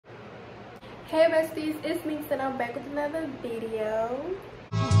Hey besties, it's me and I'm back with another video.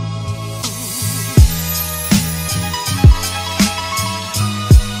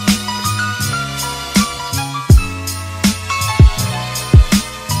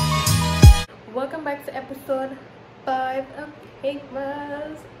 Welcome back to episode 5 of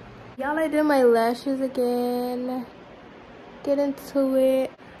ItssNiquess. Y'all, I did my lashes again. Get into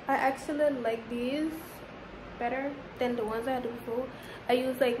it. I actually like these better than the ones I had before. I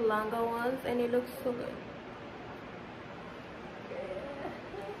use like longer ones and it looks so good.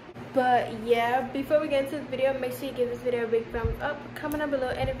 But yeah, before we get into this video, make sure you give this video a big thumbs up, comment down below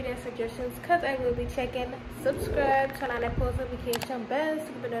any video suggestions because I will be checking. Subscribe, turn on that post notification bell so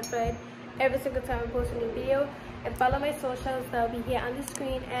you can be notified every single time I post a new video, and follow my socials. They'll be here on the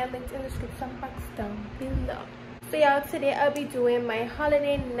screen and linked in the description box down below. So y'all, today I'll be doing my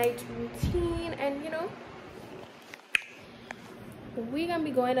holiday night routine, and you know, we're gonna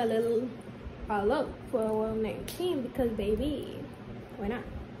be going a little all out for our night routine because baby, why not?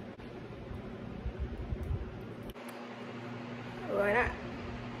 Why not?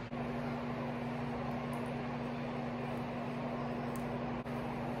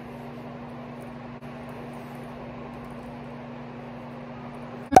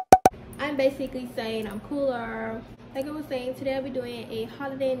 I'm basically saying I'm cooler. Like I was saying, today I'll be doing a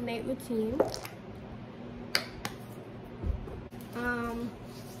holiday night routine.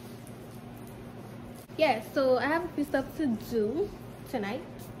 Yeah, so I have a few stuff to do tonight.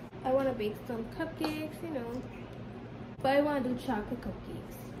 I want to bake some cupcakes, you know, but I want to do chocolate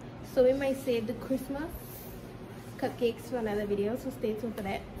cupcakes, so we might save the Christmas cupcakes for another video, so stay tuned for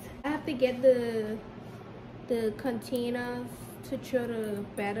that. I have to get the containers to throw the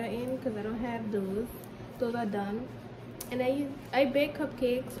batter in because I don't have those. Those are done. And I bake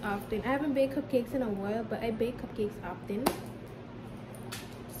cupcakes often. I haven't baked cupcakes in a while, but I bake cupcakes often.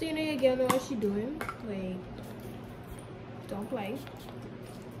 So you know your girl know what she doing. Like, don't play.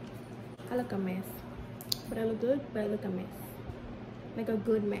 I look a mess, but I look good, but I look a mess, like a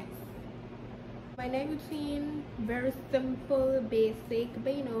good mess. My night routine, very simple, basic,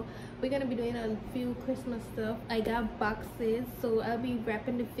 but you know, we're gonna be doing a few Christmas stuff. I got boxes, so I'll be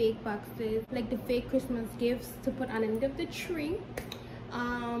wrapping the fake boxes, like the fake Christmas gifts to put on the end of the tree.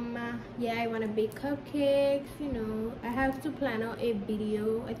 Yeah, I want to bake cupcakes, you know. I have to plan out a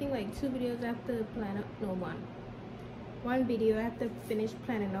video. I think like 2 videos I have to plan out. No, one video I have to finish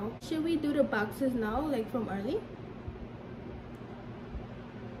planning out. Should we do the boxes now, like from early?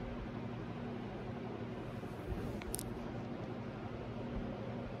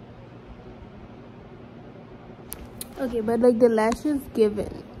 Okay, but like the lashes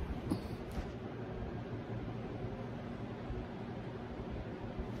given.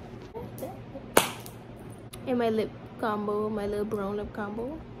 And my lip combo, my little brown lip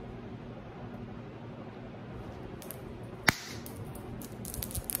combo.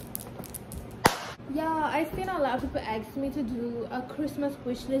 Yeah, I seen a lot of people ask me to do a Christmas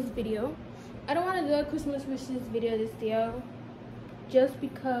wish list video. I don't want to do a Christmas wish list video this year just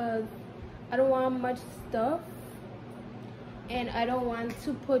because I don't want much stuff. And I don't want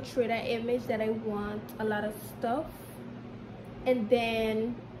to portray that image that I want a lot of stuff. And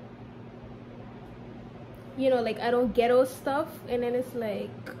then, you know, like I don't get all stuff. And then it's like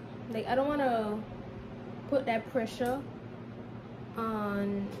I don't want to put that pressure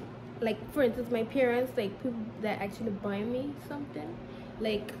on, like, for instance, my parents, like people that actually buy me something.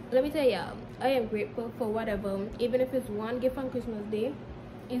 Like, let me tell y'all, I am grateful for whatever. Even if it's one gift on Christmas Day,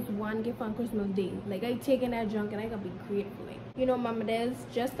 it's one gift on Christmas Day. Like, I taking that junk and I gotta be grateful. Like, you know, Mama Des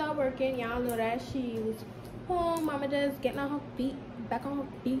just started working. Y'all know that she was home. Mama Des getting on her feet, back on her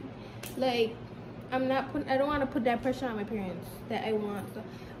feet. Like, I don't want to put that pressure on my parents that I want. So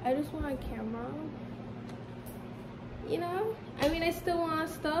I just want a camera. You know, I mean, I still want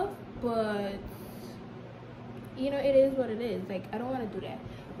stuff, but you know, it is what it is. Like, I don't want to do that.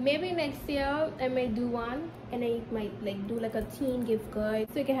 Maybe next year I might do one, and I might like do like a teen gift guide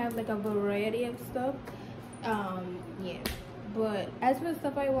so you can have like a variety of stuff. Yeah, but as for the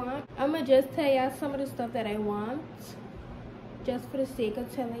stuff I want, I'm gonna just tell y'all some of the stuff that I want just for the sake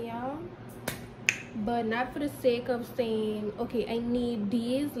of telling y'all, but not for the sake of saying, okay, I need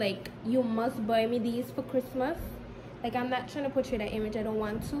these, like you must buy me these for Christmas. Like, I'm not trying to portray that image. I don't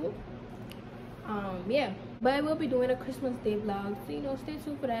want to. Yeah, but I will be doing a Christmas Day vlog, so you know, stay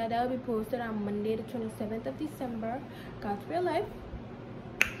tuned for that. That will be posted on Monday the 27th of December. God's real life.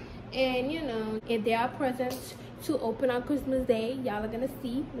 And you know, if there are presents to open on Christmas Day, y'all are gonna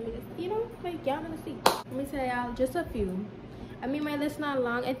see. Let me just, you know, like, y'all gonna see. Let me tell y'all just a few. I mean, my list not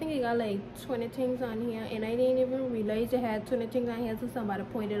long. I think I got like 20 things on here, and I didn't even realize I had 20 things on here until somebody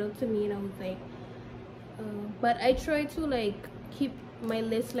pointed out to me, and I was like, but I try to like keep my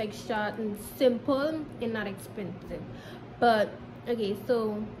list like short and simple and not expensive. But okay,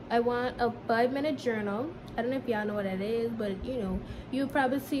 so I want a 5-minute journal. I don't know if y'all know what that is, but you know, you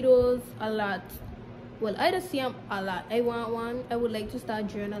probably see those a lot. Well, I just see them a lot. I want one. I would like to start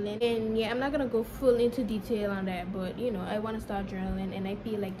journaling, and yeah, I'm not gonna go full into detail on that, but you know, I want to start journaling, and I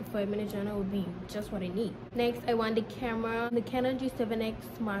feel like the 5-minute journal would be just what I need. Next, I want the camera, the Canon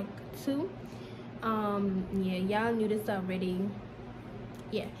G7X Mark II. Yeah, y'all knew this already.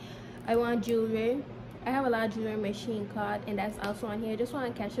 Yeah, I want jewelry. I have a lot of jewelry in my Shein card, and that's also on here. I just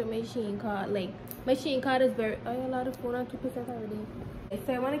want to catch up my Shein card. Like, my Shein card is very... Oh, a lot of phone on 2% already.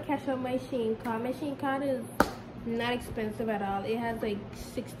 So I want to catch up my Shein card. My Shein card is not expensive at all. It has like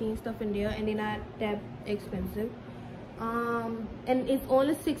 16 stuff in there, and they're not that expensive. And it's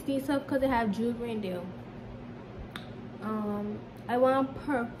only 16 stuff because they have jewelry in there. I want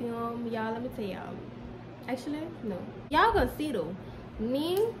perfume. Y'all, let me tell y'all. Actually, no. Y'all gonna see though.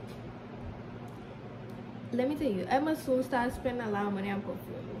 Me... Let me tell you, I must soon start spending a lot of money on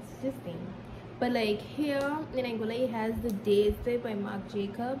perfumes. Just thing. But like here in Anguilla, it has the Daisy by Marc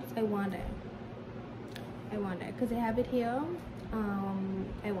Jacobs. I want that. I want that because they have it here.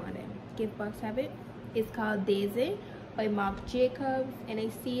 I want it. Gift box have it. It's called Daisy by Marc Jacobs, and I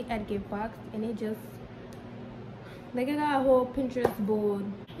see it at gift box, and it just like I got a whole Pinterest board,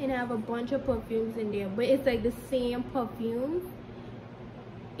 and I have a bunch of perfumes in there, but it's like the same perfumes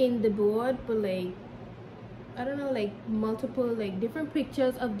in the board, but like I don't know, like multiple like different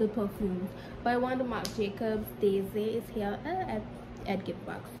pictures of the perfumes. But I want the Marc Jacobs Daisy is here at gift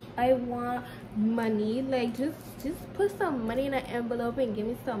box. I want money, like just put some money in an envelope and give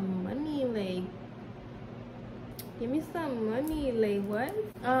me some money, like give me some money, like what?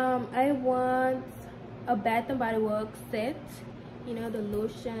 I want a Bath and Body Works set, you know, the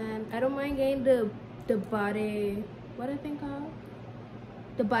lotion. I don't mind getting the body, what I think called,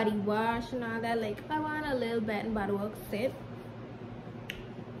 the body wash and all that. Like I want a little Bath and Body Works set.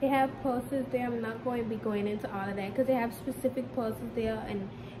 They have purses there. I'm not going to be going into all of that because they have specific purses there, and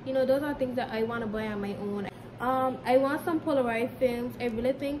you know, those are things that I want to buy on my own. I want some Polaroid films. I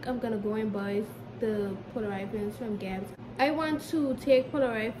really think I'm gonna go and buy the Polaroid films from Gabs. I want to take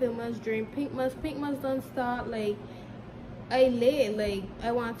Polaroid films during Pink Month. Pink Month don't start like I late. Like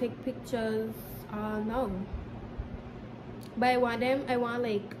I want to take pictures. No, but I want them. I want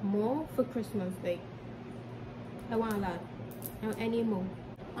like more for Christmas. Like I want a lot. I need more.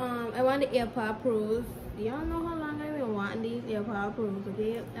 I want the AirPod Pros. Y'all know how long I've been wanting these AirPod Pros,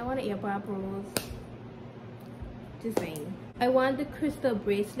 okay? I want the AirPod Pros. Just saying. I want the crystal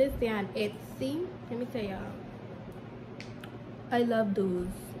bracelets. They're on Etsy. Let me tell y'all. I love those.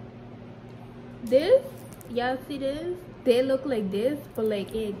 This, y'all see this? They look like this, but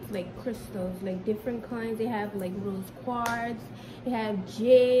like it's like crystals, like different kinds. They have like rose quartz, they have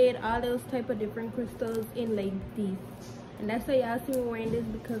jade, all those type of different crystals in like these. And that's why y'all see me wearing this,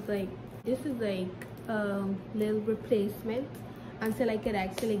 because like this is like little replacement until I could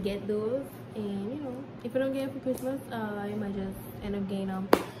actually get those. And you know, if I don't get it for Christmas, I might just end up getting them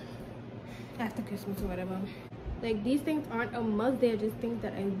after Christmas or whatever. Like these things aren't a must, they're just things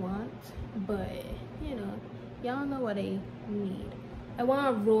that I want, but you know, y'all know what I need. I want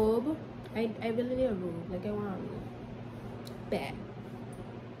a robe. I really need a robe. Like I want a robe. Bad.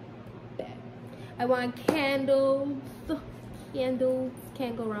 I want candles. Candles.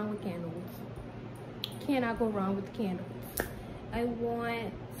 Can't go wrong with candles. Cannot go wrong with candles. I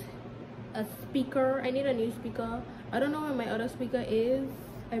want a speaker. I need a new speaker. I don't know where my other speaker is.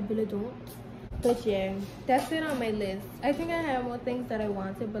 I really don't. But yeah, that's it on my list. I think I have more things that I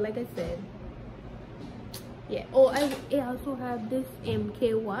wanted, but like I said, yeah. Oh, I also have this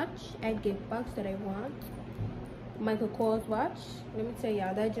MK watch at gift box that I want. Michael Kors watch. Let me tell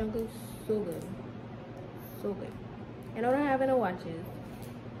y'all, that junk is so good. So good. And I don't have any watches.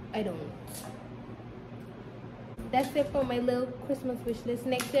 I don't. That's it for my little Christmas wish list.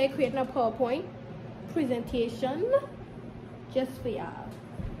 Next day, creating a PowerPoint presentation just for y'all.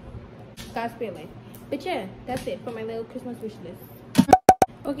 God's spirit life. But yeah, that's it for my little Christmas wish list.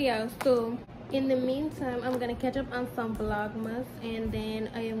 Okay, y'all. So in the meantime, I'm gonna catch up on some vlogmas, and then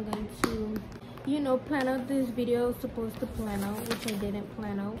I am going to, you know, plan out this video I was supposed to plan out, which I didn't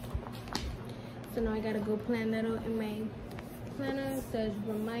plan out. So now I gotta go plan that out in my planner. It says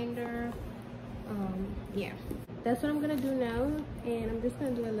reminder. Yeah, that's what I'm gonna do now, and I'm just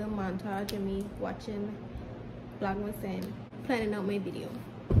gonna do a little montage of me watching vlogmas and planning out my video.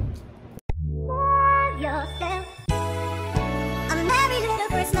 Love yourself.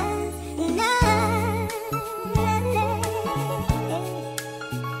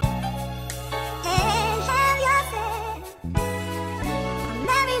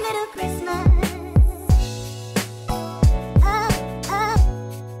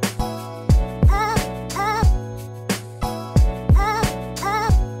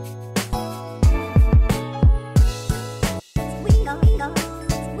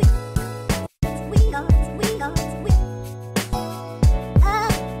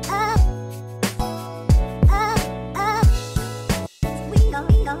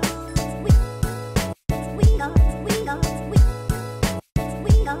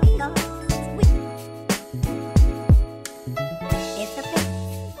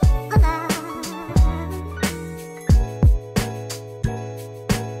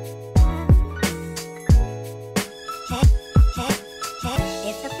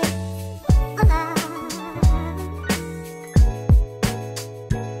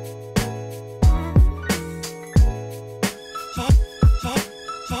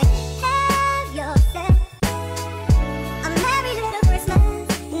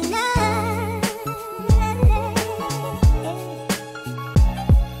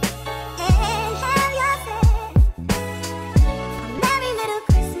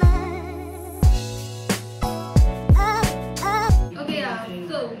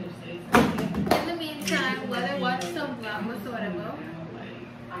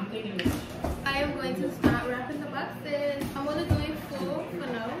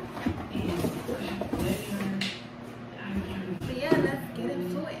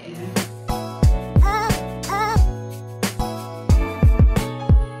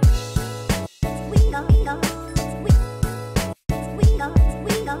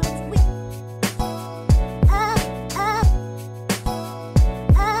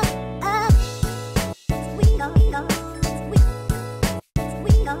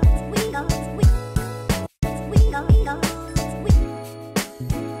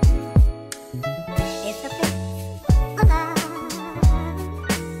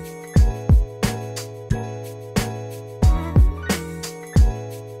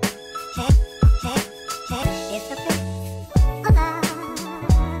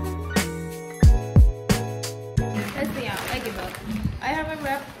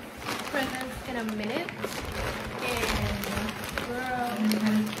 wrap presents in a minute, and girl,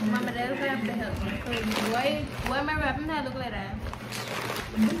 Mama, that's gonna have to help me. Cause why am I wrapping that look like that?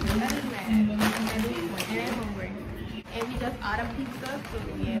 That is mad. And I'm hungry. And we just ordered pizza, so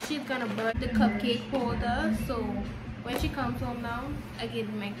yeah. She's gonna burn the cupcake holder, so when she comes home now, I get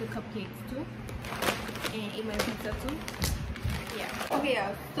to make the cupcakes too, and eat my pizza too. Yeah. Okay,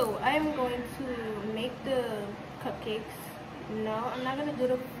 y'all. So I am going to make the cupcakes. No, I'm not gonna do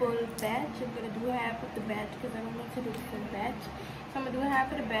the full batch. I'm gonna do half of the batch because I don't need to do the full batch. So I'm gonna do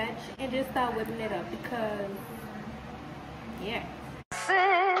half of the batch and just start whipping it up because, yeah.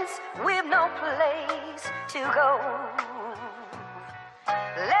 Since we've no place to go,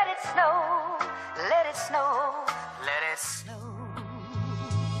 let it snow, let it snow, let it snow.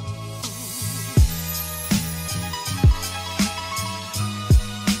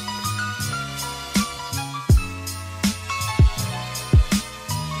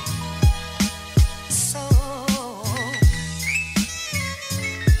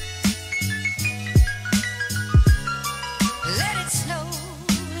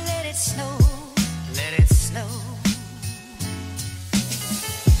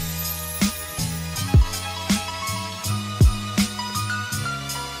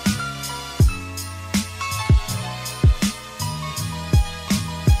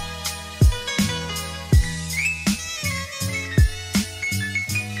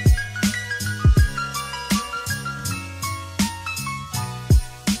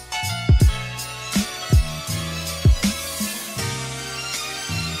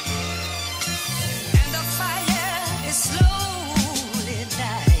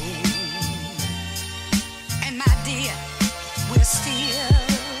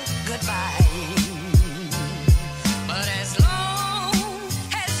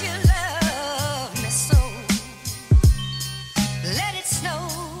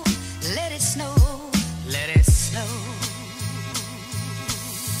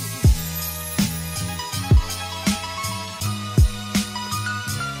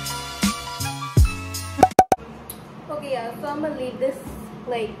 So I'm gonna leave this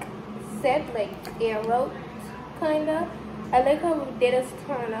like set, like arrow kinda. I like how they just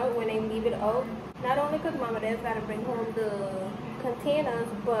turn out when I leave it out. Not only because Mama Dad's gotta bring home the containers,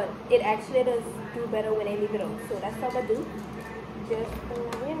 but it actually does do better when I leave it out. So that's what I'm gonna do. Just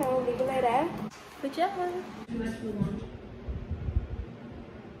you know, leave it like that. Good job.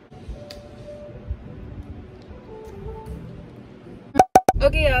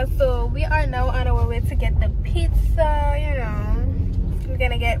 Okay, y'all, so we are now on our way to get the pizza. You know, we're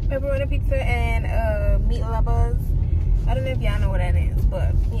gonna get pepperoni pizza and meat lovers. I don't know if y'all know what that is,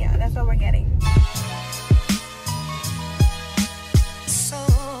 but yeah, that's what we're getting. So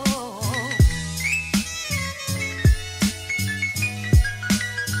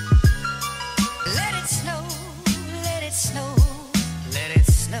let it snow, let it snow, let it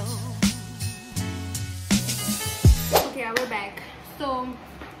snow. Okay, we're back. So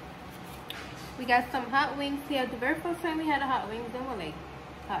we got some hot wings here. The very first time we had the hot wings, they were like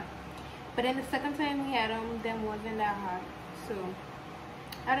hot, but then the second time we had them wasn't that hot. So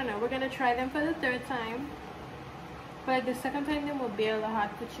I don't know, we're gonna try them for the third time. But like the second time they were barely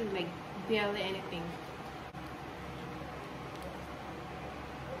hot, but you like barely anything.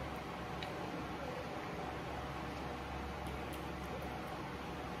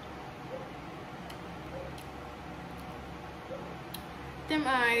 Them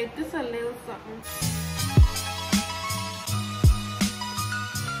alright, just a little something.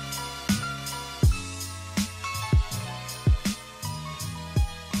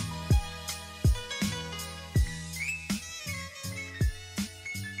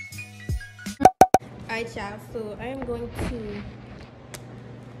 Alright, y'all, so I am going to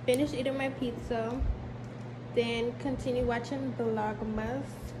finish eating my pizza, then continue watching Vlogmas,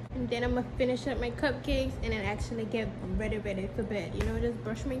 and then I'm gonna finish up my cupcakes and then actually get ready for bed. You know, just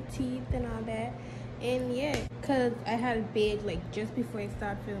brush my teeth and all that. And yeah, cause I had a bed like just before I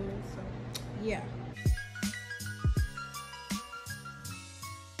start filming, so yeah.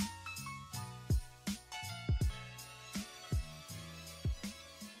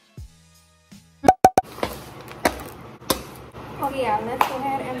 Okay, yeah, let's go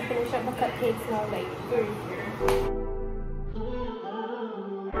ahead and finish up the cupcakes now, like.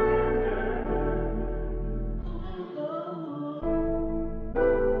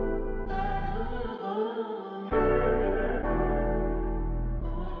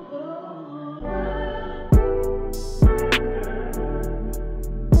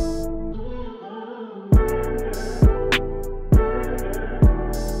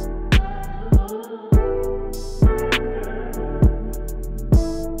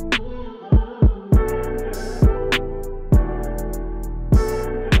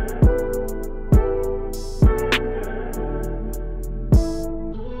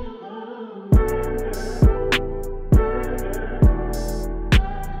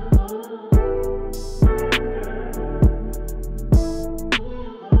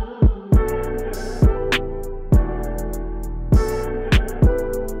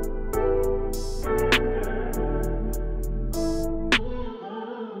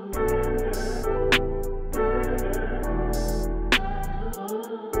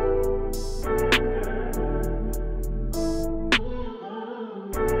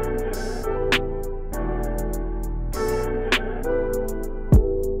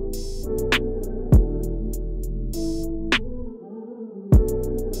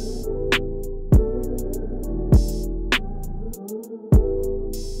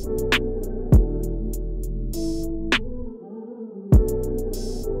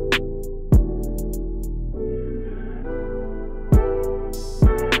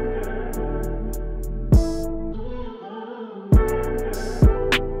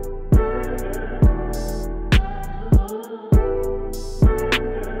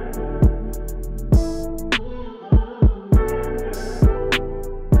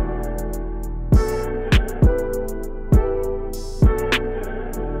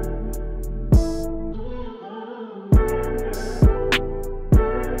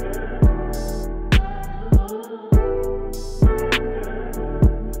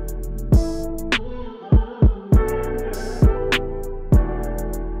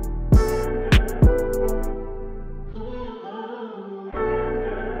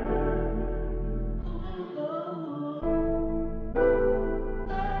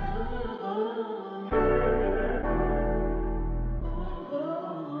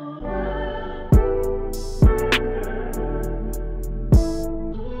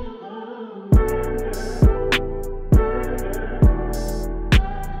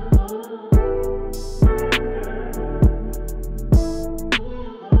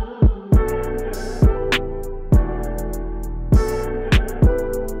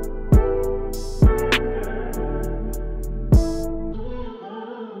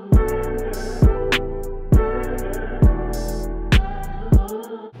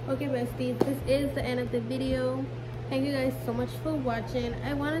 Okay, besties, this is the end of the video. Thank you guys so much for watching.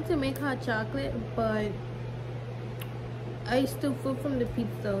 I wanted to make hot chocolate, but I still full from the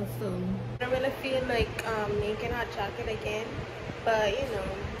pizza, so I don't really feel like making hot chocolate again. But you know,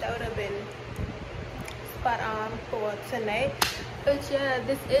 that would have been spot on for tonight. But yeah,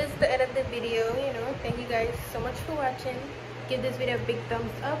 this is the end of the video. You know, thank you guys so much for watching. Give this video a big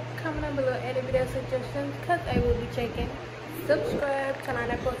thumbs up. Comment down below any video suggestions, because I will be checking. Subscribe, turn on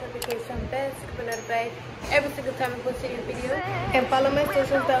that post notification bell, keep notified every single time I post a new video, and follow my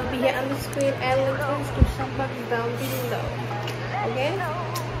socials that will be here on the screen and link to the description box down below. Okay,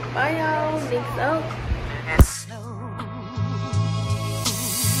 bye y'all, links out.